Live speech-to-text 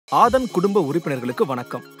ஆதன் குடும்ப உறுப்பினர்களுக்கு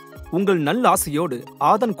வணக்கம். உங்கள் நல்லாசையோடு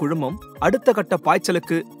ஆதன் குழுமம் அடுத்த கட்ட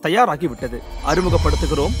பாய்ச்சலுக்கு தயாராகிவிட்டது.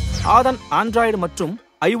 அறிமுகப்படுத்துகிறோம் ஆதன் ஆண்ட்ராய்டு மற்றும்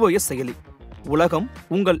iOS செயலி. உலகம்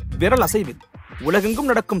உங்கள் விரல் அசைவில். உலகெங்கும்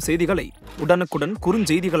நடக்கும் செய்திகளை உடனுக்குடன்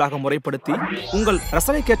குறுஞ்செய்திகளாக முறைப்படுத்தி உங்கள்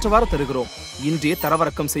ரசனைக்கேற்றவாறு தருகிறோம். இன்றே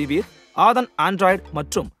தரவிறக்கம் செய்வீர் ஆதன் ஆண்ட்ராய்டு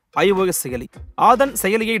மற்றும் iOS செயலி. ஆதன்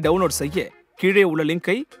செயலியை டவுன்லோட் செய்ய கீழே உள்ள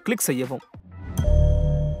லிங்கை கிளிக் செய்யவும்.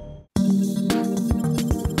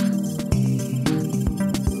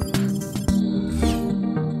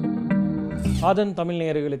 ஆதன் தமிழ்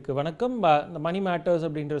நேயர்களுக்கு வணக்கம். இந்த மணி மேட்டர்ஸ்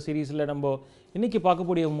அப்படின்ற சீரீஸில் நம்ம இன்றைக்கி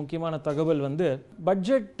பார்க்கக்கூடிய முக்கியமான தகவல்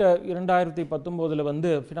பட்ஜெட்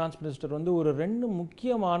 2019 ஃபினான்ஸ் மினிஸ்டர் ஒரு ரெண்டு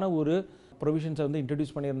முக்கியமான ப்ரொவிஷன்ஸை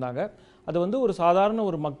இன்ட்ரடியூஸ் பண்ணியிருந்தாங்க. அது ஒரு சாதாரண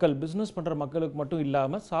மக்கள் பிஸ்னஸ் பண்ணுற மக்களுக்கு மட்டும்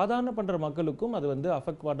இல்லாமல் சாதாரண பண்ணுற மக்களுக்கும் அது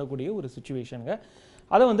அஃபெக்ட் பண்ணக்கூடிய ஒரு சிச்சுவேஷனுங்க.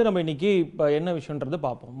 அதை நம்ம இன்றைக்கி இப்போ என்ன விஷயன்றது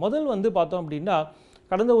பார்ப்போம். முதல் பார்த்தோம் அப்படின்னா,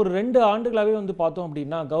 கடந்த 2 ஆண்டுகளாகவே பார்த்தோம்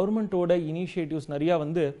அப்படின்னா கவர்மெண்ட்டோட இனிஷியேட்டிவ்ஸ் நிறையா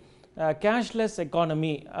கேஷ்லெஸ்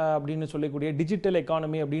எக்கானமி அப்படின்னு சொல்லக்கூடிய டிஜிட்டல்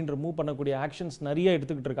எக்கானமி அப்படின்ற மூவ் பண்ணக்கூடிய ஆக்ஷன்ஸ் நிறைய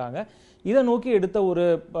எடுத்துக்கிட்டு இருக்காங்க. இதை நோக்கி எடுத்த ஒரு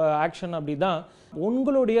ஆக்ஷன் அப்படி தான்,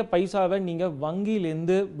 உங்களுடைய பைசாவை நீங்கள்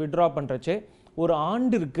வங்கியிலேருந்து விட்ரா பண்ணுறச்சே ஒரு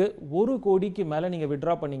ஆண்டிற்கு 1 கோடிக்கு மேலே நீங்கள்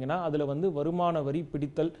விட்ரா பண்ணிங்கன்னா அதில் வருமான வரி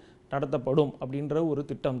பிடித்தல் நடத்தப்படும் அப்படின்ற ஒரு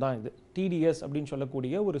திட்டம் தான் இது. TDS அப்படின்னு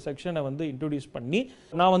சொல்லக்கூடிய ஒரு செக்ஷனை இன்ட்ரடியூஸ் பண்ணி,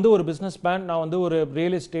 நான் ஒரு பிஸ்னஸ் மேன், நான் ஒரு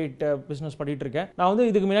ரியல் எஸ்டேட் பிஸ்னஸ் பண்ணிட்டு இருக்கேன். நான்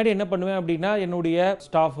இதுக்கு முன்னாடி என்ன பண்ணுவேன் அப்படின்னா, என்னுடைய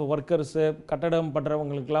ஸ்டாஃப் ஒர்க்கர்ஸு கட்டடம்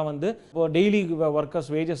பண்ணுறவங்களுக்குலாம் டெய்லி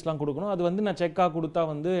ஒர்க்கர்ஸ் வேஜஸ்லாம் கொடுக்கணும். அது நான் செக்காக கொடுத்தா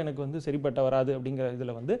எனக்கு சரிப்பட்ட வராது. அப்படிங்கிற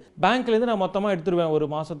இதில் பேங்க்லேருந்து நான் மொத்தமாக எடுத்துருவேன். ஒரு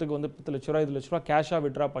மாதத்துக்கு 10 லட்ச ரூபா 20 லட்ச ரூபா கேஷாக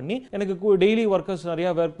விட்ரா பண்ணி, எனக்கு டெய்லி ஒர்க்கர்ஸ் நிறையா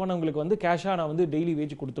ஒர்க் பண்ணவங்களுக்கு கேஷாக நான் டெய்லி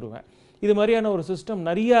வேஜ் கொடுத்துருவேன். இது மாதிரியான ஒரு சிஸ்டம்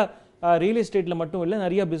நிறையா ரியல் எஸ்டேட்டில் மட்டும் இல்லை,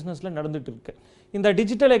 நிறைய பிஸ்னஸில் நடந்துட்டு இருக்கு. இந்த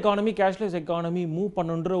digital economy cashless economy move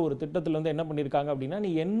பண்ணுன்ற ஒரு திட்டத்தில் என்ன பண்ணியிருக்காங்க அப்படின்னா, நீ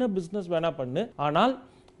என்ன பிஸ்னஸ் வேணால் பண்ணு, ஆனால்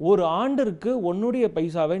ஒரு ஆண்டிற்கு உன்னுடைய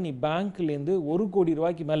பைசாவை நீ பேங்க்லேருந்து 1 கோடி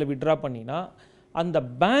ரூபாய்க்கு மேலே விட்ரா பண்ணினா அந்த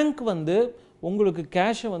பேங்க் உங்களுக்கு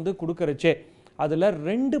கேஷை கொடுக்கறச்சே அதில்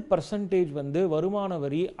 2% வருமான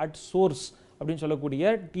வரி அட் சோர்ஸ் அப்படின்னு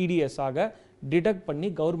சொல்லக்கூடிய TDS ஆக டிடக்ட் பண்ணி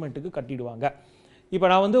கவர்மெண்ட்டுக்கு கட்டிடுவாங்க. இப்போ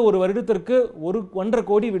நான் ஒரு வருடத்திற்கு 1.5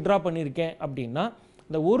 கோடி விட்ரா பண்ணியிருக்கேன் அப்படின்னா,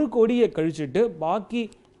 இந்த 1 கோடியை கழிச்சுட்டு பாக்கி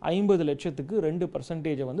 50 லட்சத்துக்கு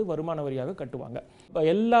 2% வருமான வரியாக கட்டுவாங்க. இப்போ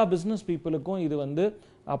எல்லா பிஸ்னஸ் பீப்புளுக்கும் இது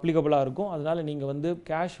அப்ளிகபிளாக இருக்கும். அதனால் நீங்கள்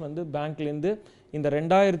கேஷ் பேங்க்லேருந்து இந்த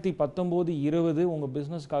 2019-20 உங்கள்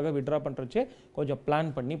பிஸ்னஸ்க்காக விட்ரா பண்ணுறச்சே கொஞ்சம்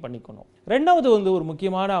பிளான் பண்ணிக்கணும். ரெண்டாவது ஒரு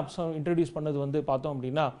முக்கியமான அம்சம் இன்ட்ரடியூஸ் பண்ணது பார்த்தோம்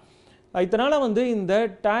அப்படின்னா, இதனால் இந்த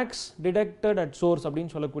டேக்ஸ் டிடக்டட் அட் சோர்ஸ்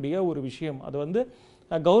அப்படின்னு சொல்லக்கூடிய ஒரு விஷயம், அது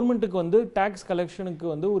கவர்மெண்ட்டுக்கு டேக்ஸ் கலெக்ஷனுக்கு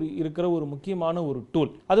இருக்கிற ஒரு முக்கியமான ஒரு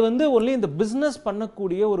டூல். அது ஒன்லி இந்த பிஸ்னஸ்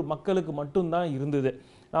பண்ணக்கூடிய ஒரு மக்களுக்கு மட்டும்தான் இருந்தது.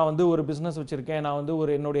 நான் ஒரு பிஸ்னஸ் வச்சுருக்கேன், நான்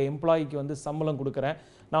என்னுடைய எம்ப்ளாயிக்கு சம்பளம் கொடுக்குறேன்,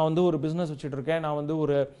 நான் ஒரு பிஸ்னஸ் வச்சுட்ருக்கேன், நான்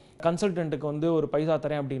ஒரு கன்சல்டண்ட்டுக்கு ஒரு பைசா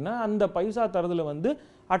தரேன் அப்படின்னா, அந்த பைசா தரதில்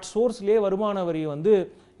அட் சோர்ஸ்லேயே வருமான வரி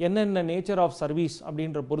என்னென்ன நேச்சர் ஆஃப் சர்வீஸ்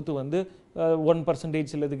அப்படின்ற பொறுத்து 1%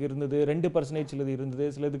 சிலதுக்கு இருந்தது, 2% சிலது இருந்தது,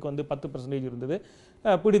 சிலதுக்கு 10% இருந்தது,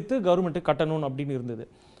 பிடித்து கவர்மெண்ட்டு கட்டணும் அப்படின்னு இருந்தது.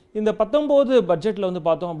 இந்த 19 பட்ஜெட்டில்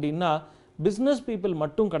பார்த்தோம் அப்படின்னா, பிஸ்னஸ் பீப்புள்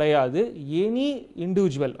மட்டும் கிடையாது, எனி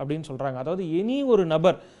இண்டிவிஜுவல் அப்படின்னு சொல்கிறாங்க. அதாவது எனி ஒரு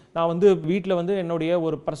நபர், நான் வீட்டில் என்னுடைய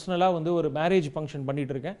ஒரு பர்சனலாக ஒரு மேரேஜ் ஃபங்க்ஷன்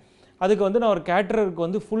பண்ணிகிட்டு இருக்கேன். அதுக்கு நான் ஒரு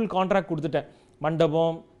கேட்டரருக்கு ஃபுல் கான்ட்ராக்ட் கொடுத்துட்டேன்.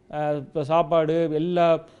 மண்டபம், சாப்பாடு, எல்லா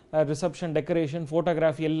ரிசப்ஷன், டெக்கரேஷன்,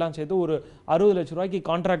 ஃபோட்டோகிராஃபி எல்லாம் சேர்த்து ஒரு 60 லட்ச ரூபாய்க்கு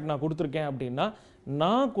கான்ட்ராக்ட் நான் கொடுத்துருக்கேன் அப்படின்னா,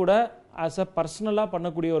 நான் கூட ஆஸ் அ பர்சனலாக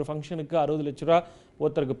பண்ணக்கூடிய ஒரு ஃபங்க்ஷனுக்கு 60 லட்ச ரூபா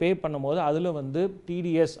ஒருத்தருக்கு பே பண்ணும்போது அதில்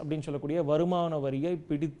TDS அப்படின்னு சொல்லக்கூடிய வருமான வரியை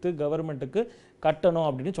பிடித்து கவர்மெண்ட்டுக்கு கட்டணும்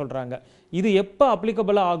அப்படின்னு சொல்கிறாங்க. இது எப்போ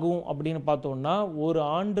அப்ளிகபிளாக ஆகும் அப்படின்னு பார்த்தோம்னா, ஒரு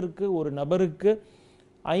ஆண்டிற்கு ஒரு நபருக்கு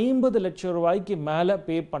 50 லட்சம் ரூபாய்க்கு மேலே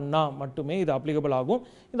பே பண்ணால் மட்டுமே இது அப்ளிகபிள் ஆகும்.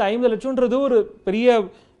 இந்த 50 லட்சம்ன்றது ஒரு பெரிய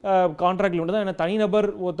கான்ட்ராக்ட் லிமிட் தான். ஏன்னா தனிநபர்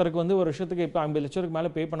ஒருத்தருக்கு ஒரு வருஷத்துக்கு இப்போ 50 லட்சத்துக்கு மேலே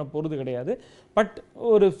பே பண்ண போகிறது கிடையாது. பட்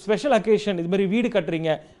ஒரு ஸ்பெஷல் அக்கேஷன், இது மாதிரி வீடு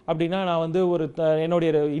கட்டுறீங்க அப்படின்னா, நான் ஒரு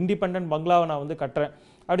என்னுடைய இண்டிபெண்ட் பங்களாவை நான் கட்டுறேன்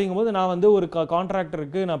அப்படிங்கும்போது, நான் ஒரு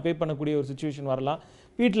கான்ட்ராக்டருக்கு நான் பே பண்ணக்கூடிய ஒரு சுச்சுவேஷன் வரலாம்.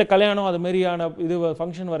 வீட்டில் கல்யாணம் அது மாதிரியான இது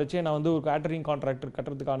ஃபங்க்ஷன் வரச்சே நான் ஒரு கேட்டரிங் கான்ட்ராக்டர்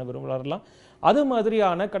கட்டுறதுக்கான விரும்பல் வரலாம். அது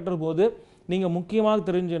மாதிரியான கட்டும்போது நீங்கள்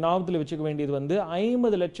முக்கியமாக ஞாபகத்தில் வச்சுக்க வேண்டியது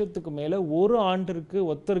 50 லட்சத்துக்கு மேலே ஒரு ஆண்டிற்கு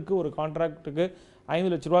ஒருத்தருக்கு ஒரு கான்ட்ராக்டுக்கு 50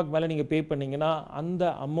 லட்ச ரூபாய்க்கு மேலே நீங்கள் பே பண்ணிங்கன்னா, அந்த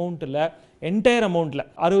அமௌண்ட்டில் என்டையர் அமௌண்ட்டில்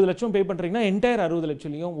 60 லட்சம் பே பண்ணுறீங்கன்னா, என்டையர் 60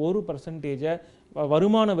 லட்சத்துலையும் 1%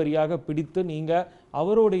 வருமான வரியாக பிடித்து நீங்கள்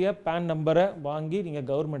அவருடைய பேன் நம்பரை வாங்கி நீங்கள்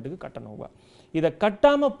கவர்மெண்ட்டுக்கு கட்டணும். இதை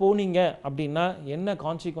கட்டாமல் போனீங்க அப்படின்னா என்ன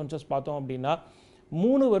கான்சிக்வன்சஸ் பார்த்தோம் அப்படின்னா,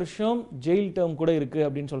 3 வருஷம் ஜெயில் டேர்ம் கூட இருக்குது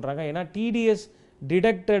அப்படின்னு சொல்கிறாங்க. ஏன்னா TDS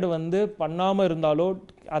டிடெக்டட் வந்து பண்ணாமல் இருந்தாலோ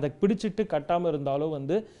அதை பிடிச்சிட்டு கட்டாமல் இருந்தாலோ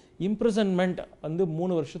வந்து இம்ப்ரிசன்மெண்ட் வந்து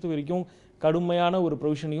 3 வருஷத்து வரைக்கும் கடுமையான ஒரு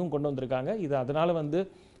ப்ரொவிஷனையும் கொண்டு வந்திருக்காங்க. இது அதனால் வந்து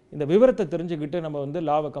இந்த விவரத்தை தெரிஞ்சுக்கிட்டு நம்ம வந்து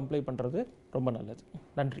லாவை கம்ப்ளை பண்ணுறது ரொம்ப நல்லது.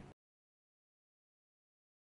 நன்றி.